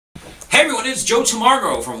Hey everyone, it's Joe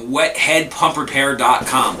Tamargo from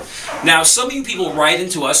WetheadPumpRepair.com. Now, some of you people write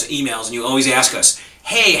into us emails and you always ask us,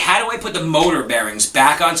 hey, how do I put the motor bearings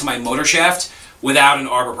back onto my motor shaft without an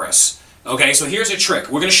arbor press? Okay, so here's a trick.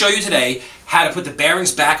 We're going to show you today how to put the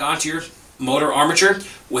bearings back onto your motor armature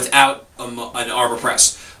without an arbor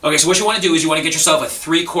press. Okay, so what you want to do is you want to get yourself a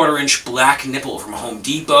 3/4 inch black nipple from Home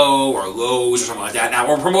Depot or Lowe's or something like that. Now,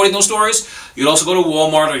 we're promoting those stores. You'd also go to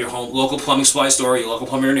Walmart or your local plumbing supply store, your local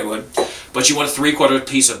plumber in your neighborhood, but you want a 3/4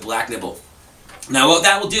 piece of black nipple. Now, what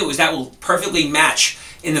that will do is that will perfectly match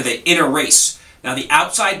into the inner race. Now, the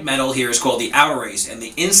outside metal here is called the outer race, and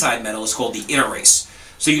the inside metal is called the inner race.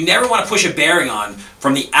 So you never want to push a bearing on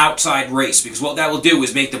from the outside race, because what that will do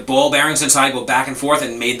is make the ball bearings inside go back and forth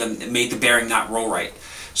and make the bearing not roll right.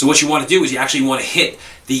 So what you want to do is you actually want to hit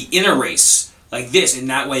the inner race like this, and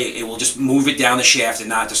that way it will just move it down the shaft and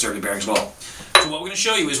not disturb the bearings at all. So what we're going to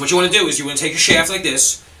show you is what you want to do is you want to take your shaft like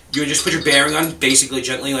this. You're going to just put your bearing on basically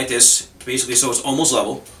gently like this, basically so it's almost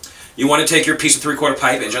level. You want to take your piece of 3/4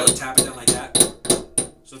 pipe and gently tap it down like that.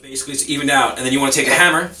 So basically it's evened out. And then you want to take a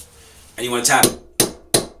hammer and you want to tap it.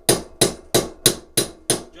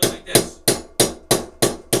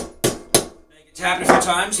 Tap it a few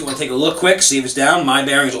times. You want to take a look quick, see if it's down. My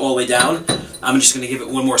bearing is all the way down. I'm just going to give it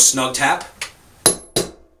one more snug tap.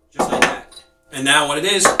 Just like that. And now what it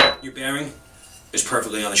is, your bearing is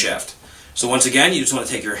perfectly on the shaft. So once again, you just want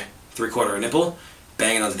to take your 3/4 nipple,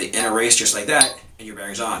 bang it onto the inner race just like that, and your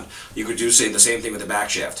bearing's on. You could do the same thing with the back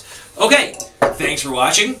shaft. Okay, thanks for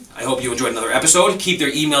watching. I hope you enjoyed another episode. Keep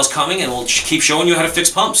their emails coming and we'll keep showing you how to fix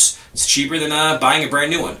pumps. It's cheaper than buying a brand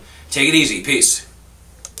new one. Take it easy. Peace.